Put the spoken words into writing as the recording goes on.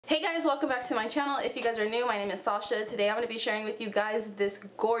Hey guys, welcome back to my channel. If you guys are new, my name is Sasha. Today I'm going to be sharing with you guys this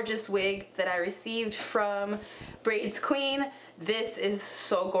gorgeous wig that I received from Braids Queen. This is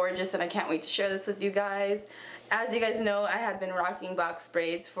so gorgeous and I can't wait to share this with you guys. As you guys know, I had been rocking box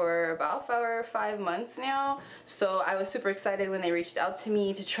braids for about 4 or 5 months now, so I was super excited when they reached out to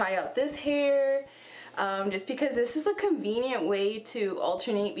me to try out this hair. Just because this is a convenient way to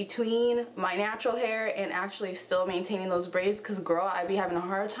alternate between my natural hair and actually still maintaining those braids, because girl, I be having a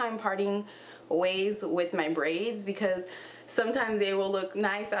hard time parting ways with my braids because sometimes they will look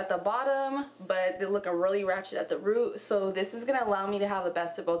nice at the bottom but they look really ratchet at the root. So this is gonna allow me to have the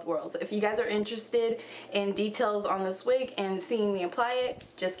best of both worlds. If you guys are interested in details on this wig and seeing me apply it,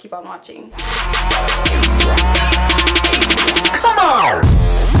 just keep on watching. Come on!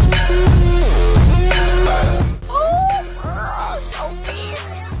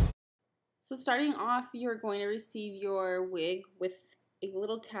 So starting off, you're going to receive your wig with a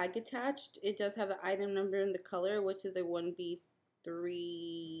little tag attached. It does have the item number and the color, which is a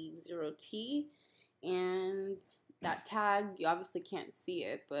 1B30T. And that tag, you obviously can't see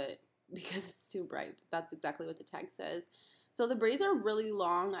it, but because it's too bright, that's exactly what the tag says. So the braids are really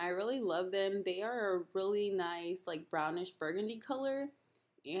long. I really love them. They are a really nice, like brownish burgundy color.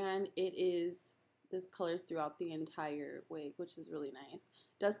 And it is this color throughout the entire wig, which is really nice.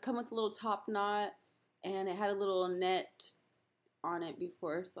 It does come with a little top knot, and it had a little net on it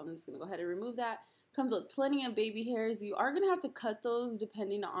before, so I'm just gonna go ahead and remove that. Comes with plenty of baby hairs. You are gonna have to cut those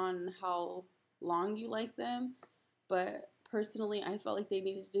depending on how long you like them, but personally I felt like they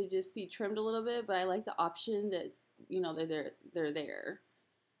needed to just be trimmed a little bit, but I like the option that, you know, they're there.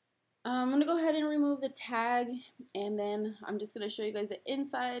 I'm going to go ahead and remove the tag, and then I'm just going to show you guys the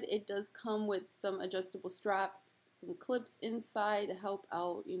inside. It does come with some adjustable straps, some clips inside to help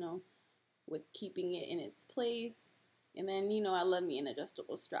out, you know, with keeping it in its place. And then, you know, I love me an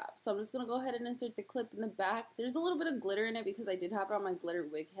adjustable strap. So I'm just going to go ahead and insert the clip in the back. There's a little bit of glitter in it because I did have it on my glitter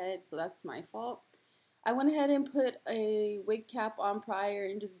wig head, so that's my fault. I went ahead and put a wig cap on prior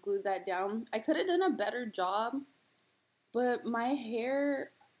and just glued that down. I could have done a better job, but my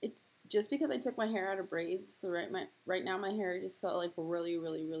hair, it's just because I took my hair out of braids, so right now my hair just felt like really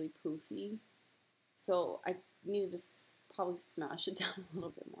poofy. So I needed to probably smash it down a little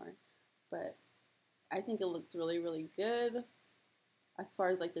bit more. But I think it looks really good as far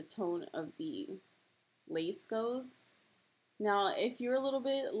as like the tone of the lace goes. Now, if you're a little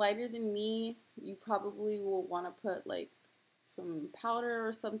bit lighter than me, you probably will want to put like some powder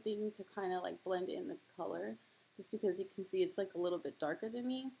or something to kind of like blend in the color, just because you can see it's like a little bit darker than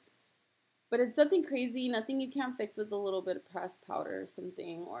me. But it's nothing crazy, nothing you can't fix with a little bit of pressed powder or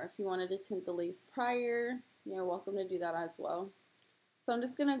something. Or if you wanted to tint the lace prior, you're welcome to do that as well. So I'm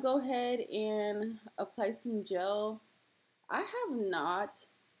just going to go ahead and apply some gel. I have not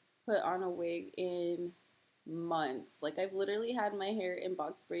put on a wig in months. Like, I've literally had my hair in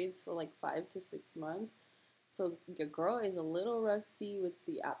box braids for like 5 to 6 months. So your girl is a little rusty with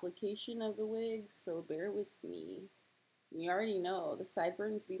the application of the wig, so bear with me. You already know the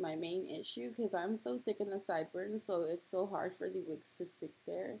sideburns be my main issue because I'm so thick in the sideburns, so it's so hard for the wigs to stick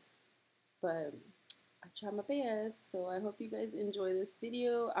there. But I try my best, so I hope you guys enjoy this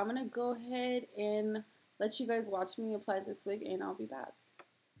video. I'm gonna go ahead and let you guys watch me apply this wig, and I'll be back.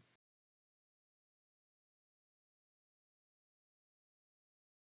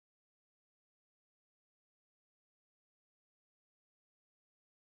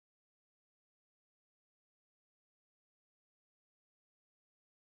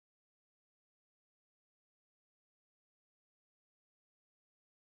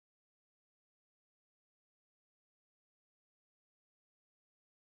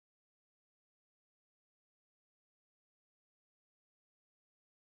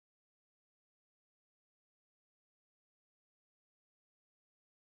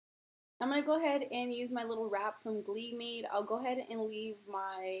 I'm going to go ahead and use my little wrap from Glee Made. I'll go ahead and leave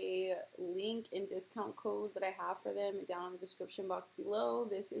my link and discount code that I have for them down in the description box below.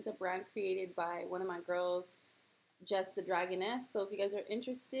 This is a brand created by one of my girls, Jess the Dragoness. So if you guys are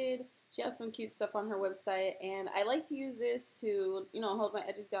interested, she has some cute stuff on her website. And I like to use this to, you know, hold my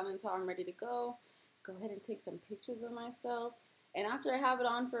edges down until I'm ready to go. Go ahead and take some pictures of myself. And after I have it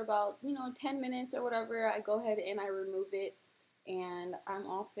on for about, you know, 10 minutes or whatever, I go ahead and I remove it. And I'm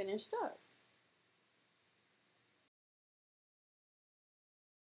all finished up.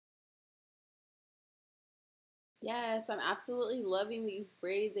 Yes, I'm absolutely loving these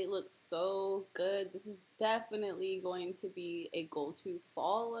braids. They look so good. This is definitely going to be a go-to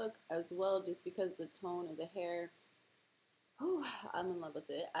fall look as well, just because the tone of the hair. Oh, I'm in love with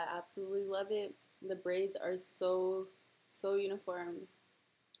it. I absolutely love it. The braids are so uniform.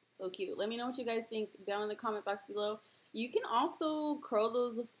 So cute. Let me know what you guys think down in the comment box below. You can also curl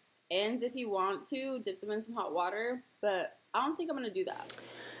those ends if you want to, dip them in some hot water, but I don't think I'm going to do that.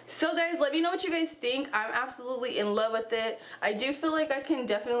 So guys, let me know what you guys think. I'm absolutely in love with it. I do feel like I can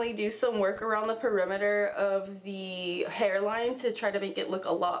definitely do some work around the perimeter of the hairline to try to make it look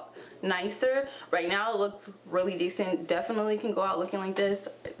a lot nicer. Right now it looks really decent. Definitely can go out looking like this.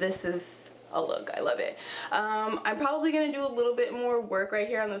 This is a look. I love it. I'm probably going to do a little bit more work right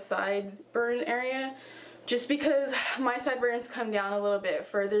here on the sideburn area, just because my sideburns come down a little bit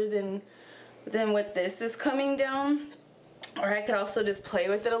further than what this is coming down. Or I could also just play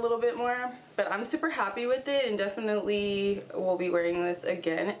with it a little bit more. But I'm super happy with it and definitely will be wearing this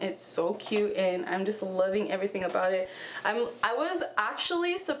again. It's so cute and I'm just loving everything about it. I was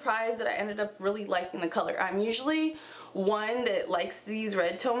actually surprised that I ended up really liking the color. I'm usually one that likes these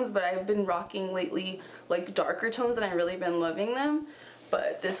red tones, but I've been rocking lately like darker tones and I've really been loving them.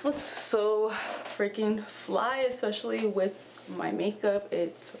 But this looks so freaking fly, especially with my makeup.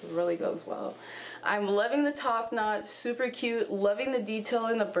 It really goes well. I'm loving the top knot, super cute, loving the detail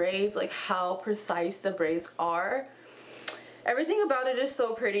in the braids, like how precise the braids are. Everything about it is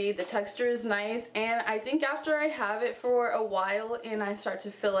so pretty, the texture is nice, and I think after I have it for a while and I start to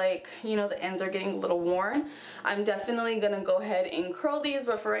feel like, you know, the ends are getting a little worn, I'm definitely gonna go ahead and curl these,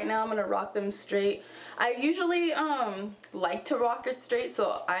 but for right now I'm gonna rock them straight. I usually like to rock it straight,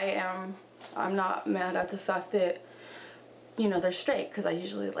 so I'm not mad at the fact that, you know, they're straight, because I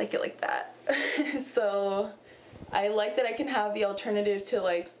usually like it like that. So I like that I can have the alternative to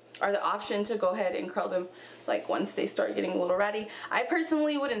like, or the option to go ahead and curl them like once they start getting a little ratty. I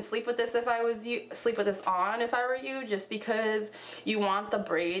personally wouldn't sleep with this if I was you, sleep with this on if I were you, just because you want the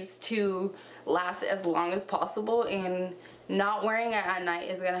braids to last as long as possible, and not wearing it at night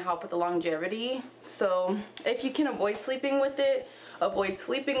is going to help with the longevity. So if you can avoid sleeping with it, avoid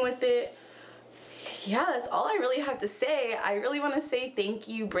sleeping with it. Yeah, that's all I really have to say. I really want to say thank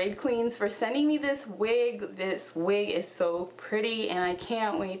you, Braid Queens, for sending me this wig. This wig is so pretty and I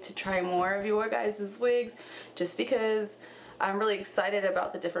can't wait to try more of your guys' wigs, just because I'm really excited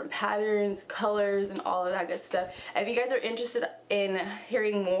about the different patterns, colors, and all of that good stuff. If you guys are interested in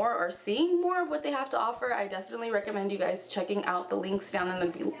hearing more or seeing more of what they have to offer, I definitely recommend you guys checking out the links down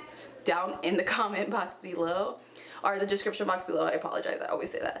in the comment box below, or the description box below. I apologize, I always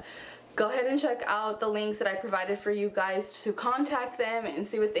say that. Go ahead and check out the links that I provided for you guys to contact them and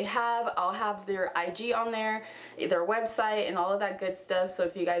see what they have. I'll have their IG on there, their website, and all of that good stuff. So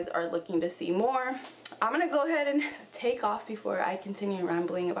if you guys are looking to see more, I'm going to go ahead and take off before I continue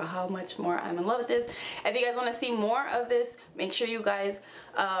rambling about how much more I'm in love with this. If you guys want to see more of this, make sure you guys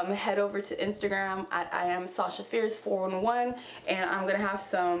head over to Instagram at IamSashaFierce411, and I'm going to have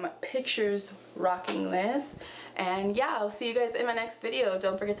some pictures rocking this. And yeah, I'll see you guys in my next video.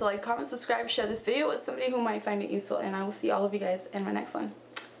 Don't forget to like, comment, subscribe, share this video with somebody who might find it useful, and I will see all of you guys in my next one.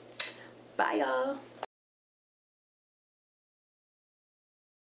 Bye, y'all.